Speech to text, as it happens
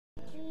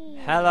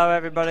Hello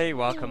everybody,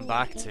 welcome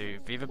back to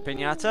Viva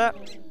Pinata.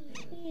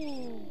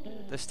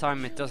 This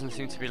time it doesn't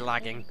seem to be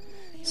lagging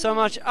so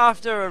much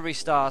after a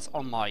restart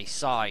on my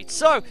side.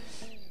 So,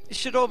 it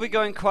should all be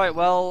going quite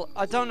well.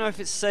 I don't know if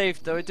it's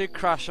saved though, it did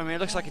crash on me. It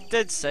looks like it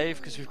did save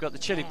because we've got the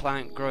chili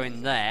plant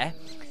growing there.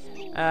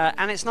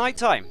 And it's night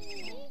time.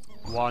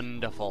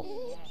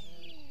 Wonderful.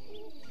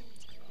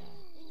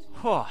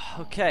 Whew,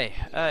 okay,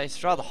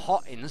 it's rather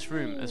hot in this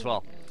room as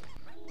well.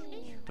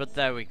 But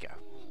there we go.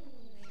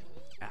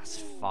 That's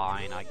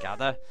fine, I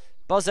gather.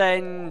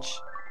 Buzzenge!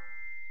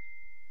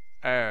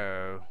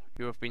 Oh,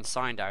 you have been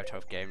signed out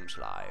of Games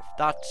Live.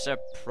 That's a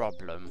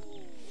problem.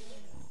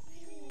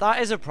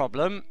 That is a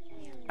problem.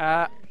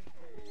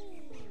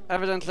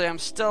 Evidently I'm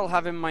still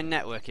having my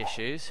network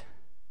issues.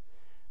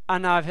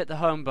 And now I've hit the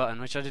home button,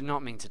 which I did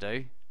not mean to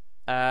do.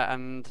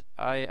 And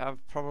I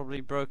have probably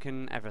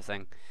broken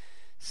everything.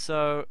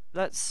 So,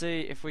 let's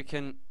see if we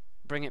can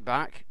bring it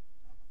back.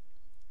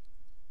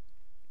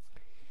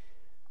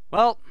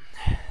 Well,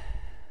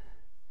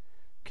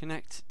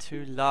 connect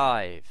to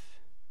live.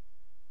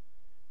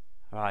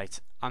 Right,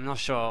 I'm not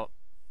sure.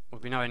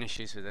 We'll be having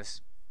issues with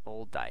this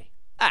all day.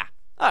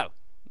 Oh,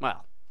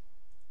 well.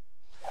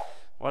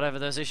 Whatever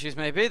those issues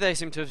may be, they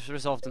seem to have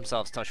resolved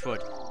themselves. Touch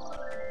wood.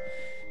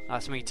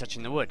 That's me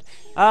touching the wood.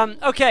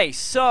 Okay,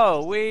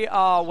 so we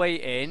are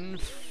waiting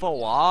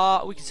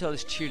for. We can sell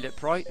this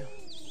tulip, right?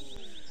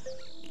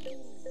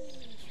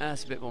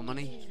 That's a bit more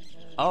money.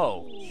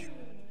 Oh.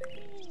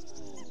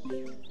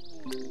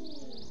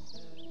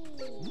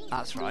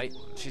 That's right,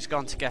 she's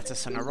gone to get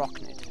us an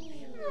Arocknid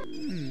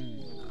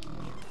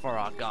for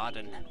our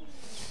garden.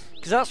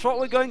 Because that's what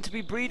we're going to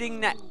be breeding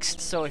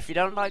next. So if you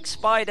don't like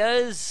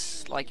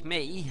spiders, like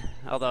me,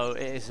 although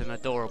it is an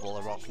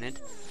adorable Arocknid,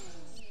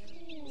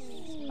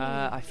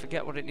 I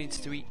forget what it needs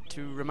to eat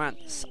to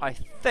romance. I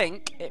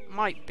think it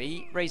might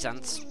be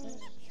raisins.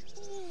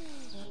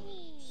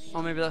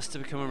 Or maybe that's to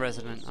become a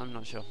resident, I'm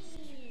not sure.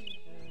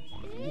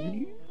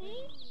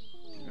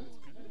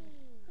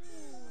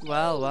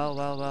 Well.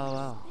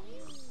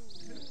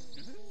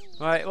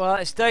 Right, well,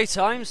 it's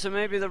daytime, so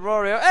maybe the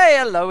Rorio... Hey,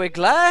 hello,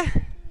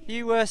 Iglair!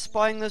 You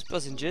spying those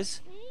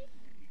buzzinges?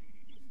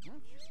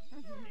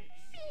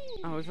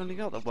 Oh, we've only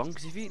got the one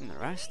because you've eaten the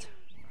rest.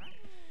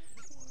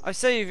 I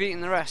say you've eaten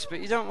the rest, but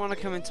you don't want to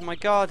come into my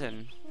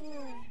garden.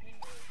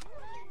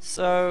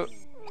 So,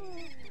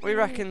 we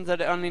reckoned that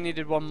it only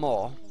needed one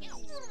more.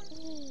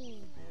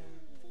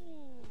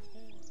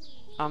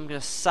 I'm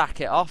going to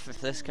sack it off if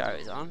this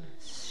carries on.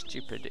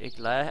 Stupid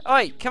Iglair.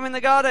 Oi, come in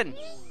the garden!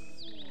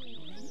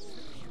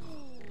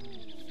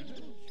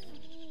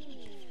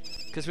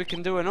 Because we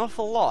can do an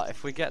awful lot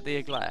if we get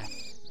the Iglair.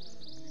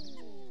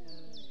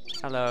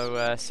 Hello,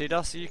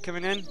 Sidos, are you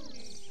coming in?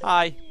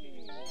 Hi.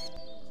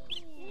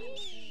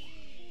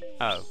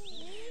 Oh.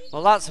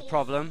 Well, that's a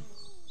problem.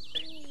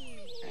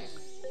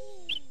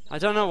 I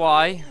don't know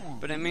why,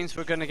 but it means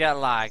we're going to get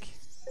lag.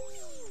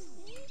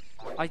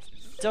 I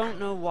don't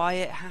know why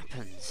it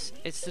happens.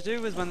 It's to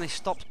do with when they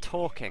stop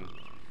talking.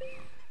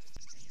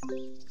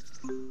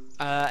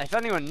 If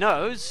anyone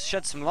knows,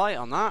 shed some light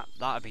on that.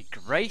 That'd be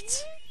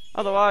great.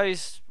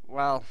 Otherwise,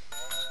 well,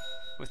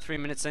 we're 3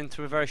 minutes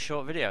into a very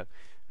short video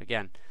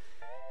again.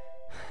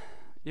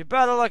 You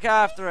better look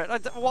after it.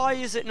 Why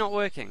is it not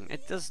working?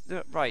 It does.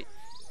 Right.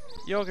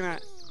 You're gonna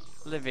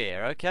live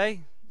here,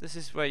 okay? This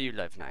is where you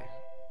live now.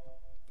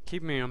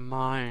 Keep me in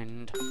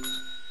mind.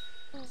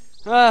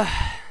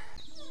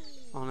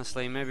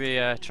 Honestly, maybe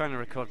trying to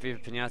record Viva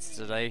Pinata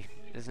today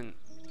isn't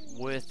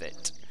worth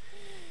it.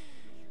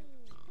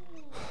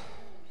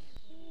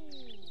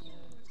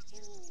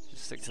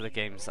 Just stick to the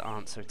games that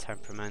aren't so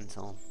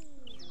temperamental.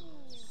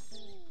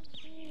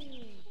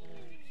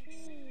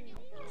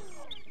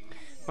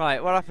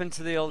 Right, what happened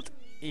to the old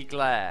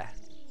Iglair?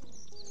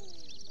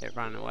 It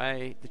ran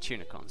away. The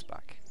tunicorn's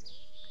back.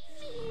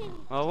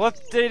 Well,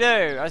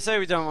 whoop-de-doo! I say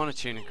we don't want a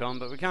tunicorn,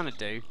 but we kind of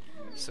do,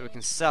 so we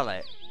can sell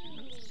it.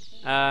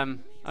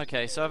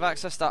 Okay, so I've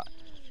accessed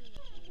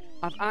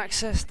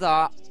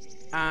that.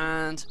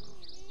 And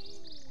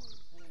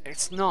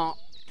it's not,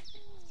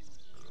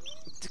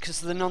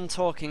 because the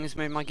non-talking has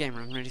made my game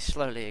run really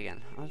slowly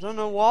again. I don't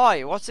know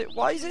why.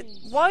 Why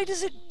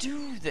does it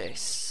do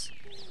this?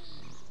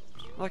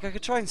 Like, I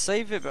could try and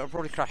save it, but I'll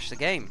probably crash the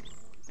game.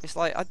 It's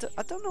like, I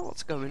don't know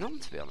what's going on,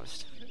 to be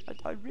honest.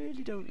 I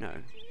really don't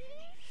know.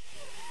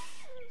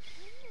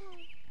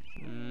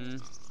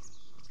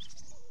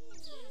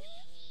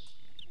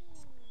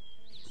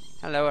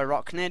 Hello,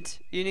 Arocknid.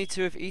 You need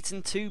to have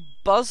eaten 2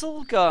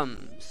 buzzle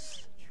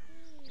gums.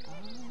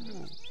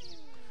 Oh.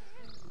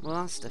 Well,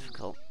 that's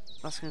difficult.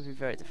 That's going to be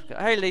very difficult.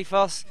 Hey,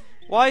 Leafos.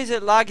 Why is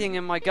it lagging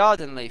in my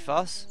garden,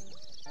 Leafos?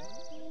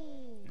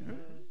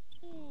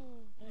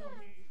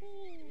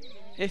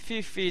 If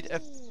you feed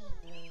a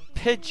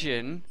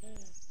pudgeon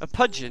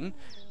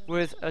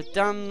with a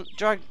damn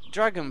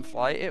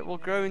dragonfly, it will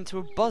grow into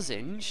a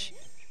buzzinge.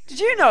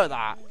 Did you know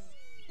that?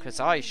 Because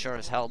I sure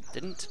as hell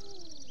didn't.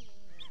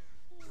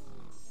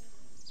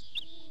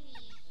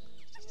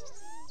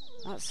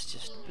 That's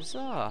just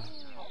bizarre.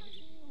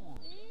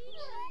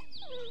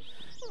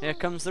 Here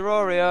comes the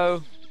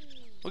Rorio.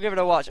 We'll give it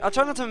a watch. I'll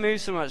try not to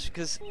move so much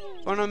because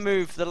when I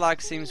move the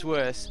lag seems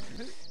worse.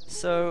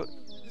 So,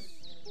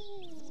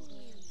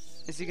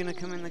 is he going to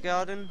come in the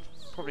garden?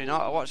 Probably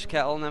not. I watch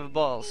kettle, never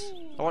boils.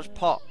 I watch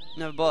pot,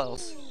 never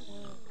boils.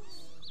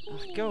 Oh,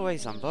 go away,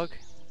 Zumbug.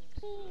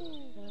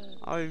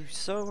 I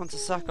so want to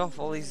sack off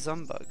all these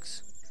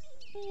Zumbugs.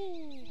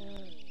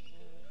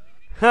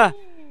 Ha!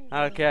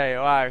 Okay,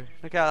 wow.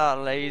 Look at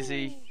that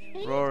lazy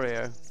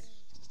Rorio.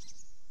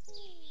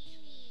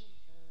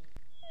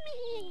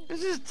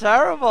 This is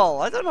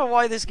terrible. I don't know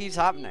why this keeps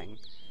happening.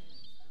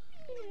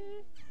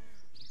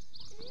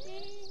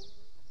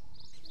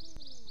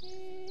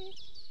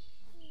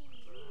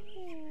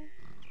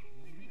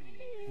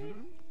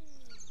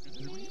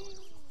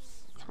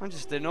 I'm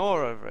just in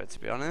awe over it, to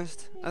be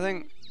honest. I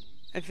think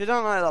if you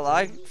don't like the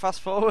lag, fast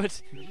forward.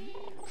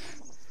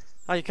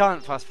 Oh, you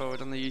can't fast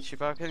forward on the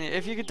YouTube app, can you?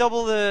 If you could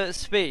double the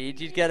speed,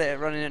 you'd get it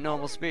running at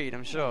normal speed,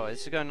 I'm sure.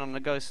 It's going on the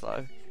go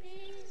slow.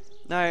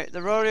 Now,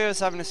 the Rodeo's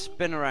having a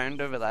spin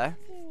around over there.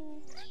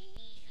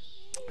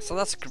 So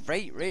that's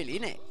great, really,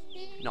 isn't it?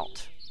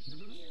 Not.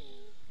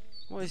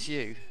 What is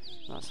you?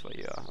 That's what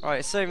you are. Alright,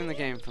 it's saving the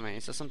game for me,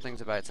 so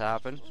something's about to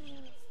happen.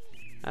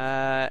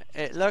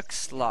 It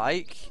looks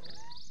like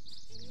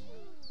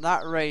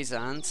that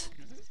Raisant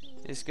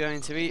is going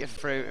to eat a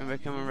fruit and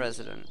become a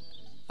resident.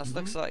 That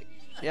looks like...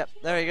 Yep,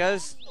 there he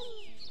goes.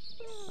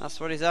 That's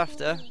what he's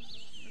after.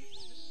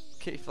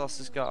 Kitty Floss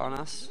has got on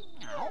us.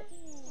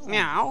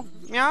 Meow.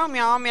 Meow,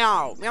 meow,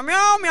 meow. Meow,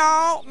 meow,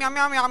 meow. Meow,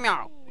 meow, meow,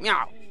 meow.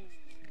 Meow.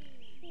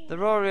 The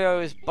Rorio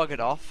is buggered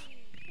off.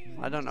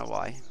 I don't know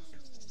why.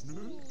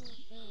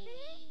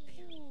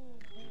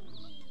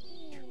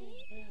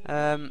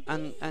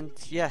 And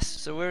yes,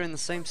 so we're in the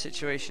same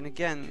situation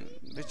again,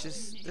 which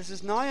is, this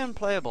is nigh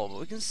unplayable, but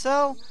we can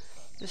sell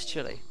this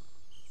chili.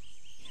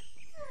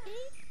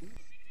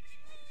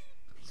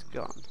 It's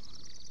gone.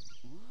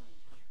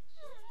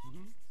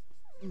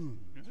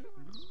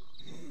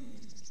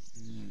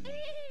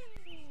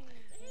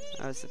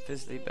 There's the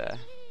Fizzly Bear.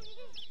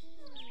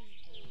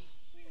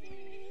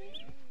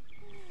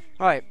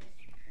 Right.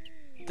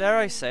 Dare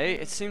I say,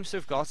 it seems to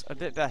have got a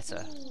bit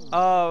better.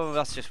 Oh,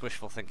 that's just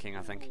wishful thinking,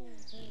 I think.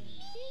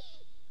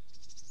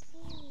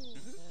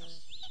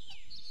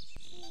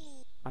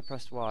 I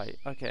pressed Y.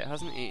 Okay, it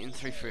hasn't eaten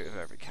 3 fruit of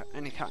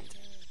any kind.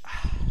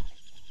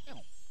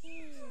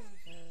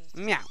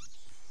 Meow.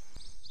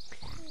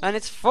 And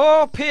it's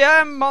 4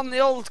 PM on the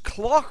old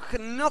clock.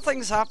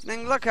 Nothing's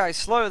happening. Look how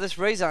slow this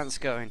Raisant's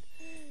going.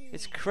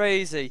 It's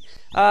crazy.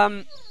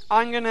 I'm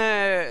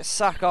gonna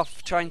sack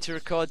off trying to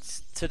record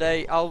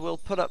today. I will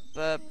put up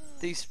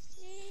these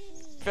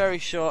very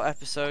short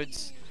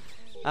episodes.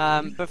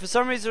 But for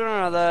some reason or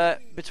another,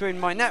 between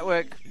my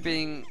network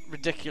being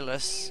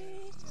ridiculous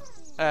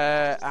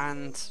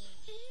and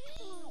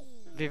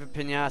Viva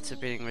Pinata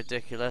being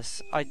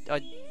ridiculous,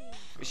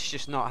 it's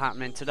just not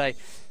happening today.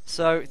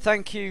 So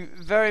thank you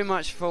very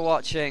much for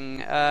watching.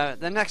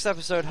 The next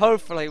episode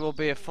hopefully will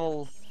be a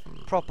full,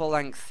 proper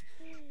length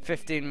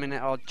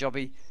 15-minute odd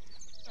jobby.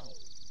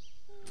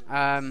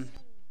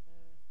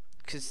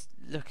 Because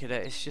look at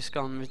it, it's just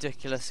gone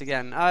ridiculous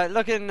again.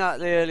 Looking at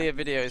the earlier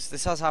videos,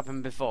 this has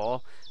happened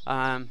before.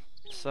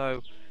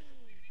 So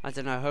I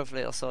don't know,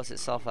 hopefully it'll sort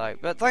itself out.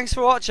 But thanks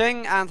for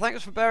watching, and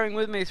thanks for bearing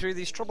with me through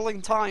these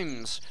troubling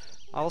times.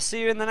 I'll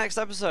see you in the next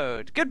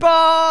episode.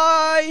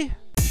 Goodbye!